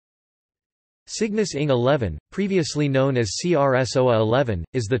Cygnus NG-11, previously known as CRS-OA-11,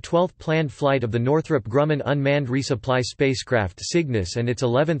 is the 12th planned flight of the Northrop Grumman unmanned resupply spacecraft Cygnus and its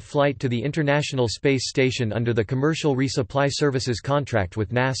 11th flight to the International Space Station under the Commercial Resupply Services contract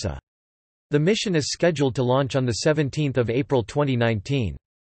with NASA. The mission is scheduled to launch on 17 April 2019.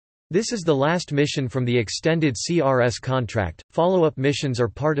 This is the last mission from the extended CRS contract. Follow-up missions are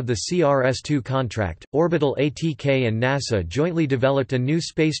part of the CRS-2 contract. Orbital ATK and NASA jointly developed a new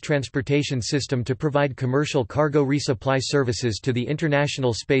space transportation system to provide commercial cargo resupply services to the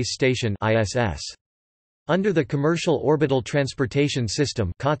International Space Station (ISS). Under the Commercial Orbital Transportation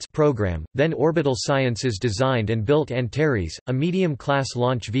System (COTS) program, then Orbital Sciences designed and built Antares, a medium-class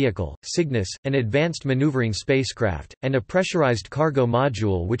launch vehicle, Cygnus, an advanced maneuvering spacecraft, and a pressurized cargo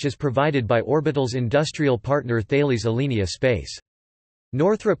module which is provided by Orbital's industrial partner Thales Alenia Space.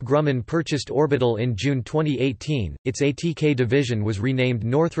 Northrop Grumman purchased Orbital in June 2018. Its ATK division was renamed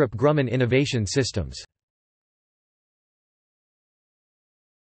Northrop Grumman Innovation Systems.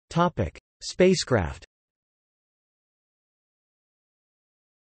 Topic: Spacecraft.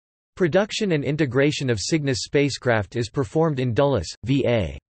 Production and integration of Cygnus spacecraft is performed in Dulles,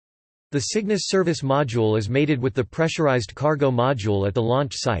 VA. The Cygnus service module is mated with the pressurized cargo module at the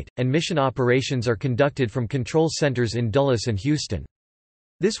launch site, and mission operations are conducted from control centers in Dulles and Houston.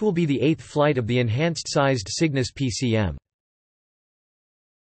 This will be the 8th flight of the enhanced-sized Cygnus PCM.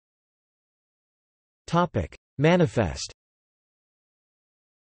 Manifest.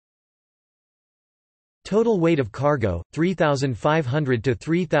 Total weight of cargo 3,500 to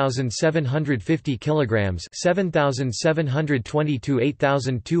 3,750 kilograms, 7,720 to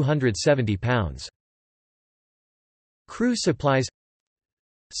 8,270 pounds. Crew supplies,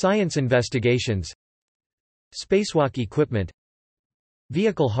 science investigations, spacewalk equipment,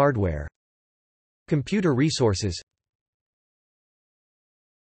 vehicle hardware, computer resources.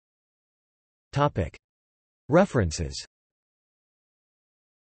 Topic: References.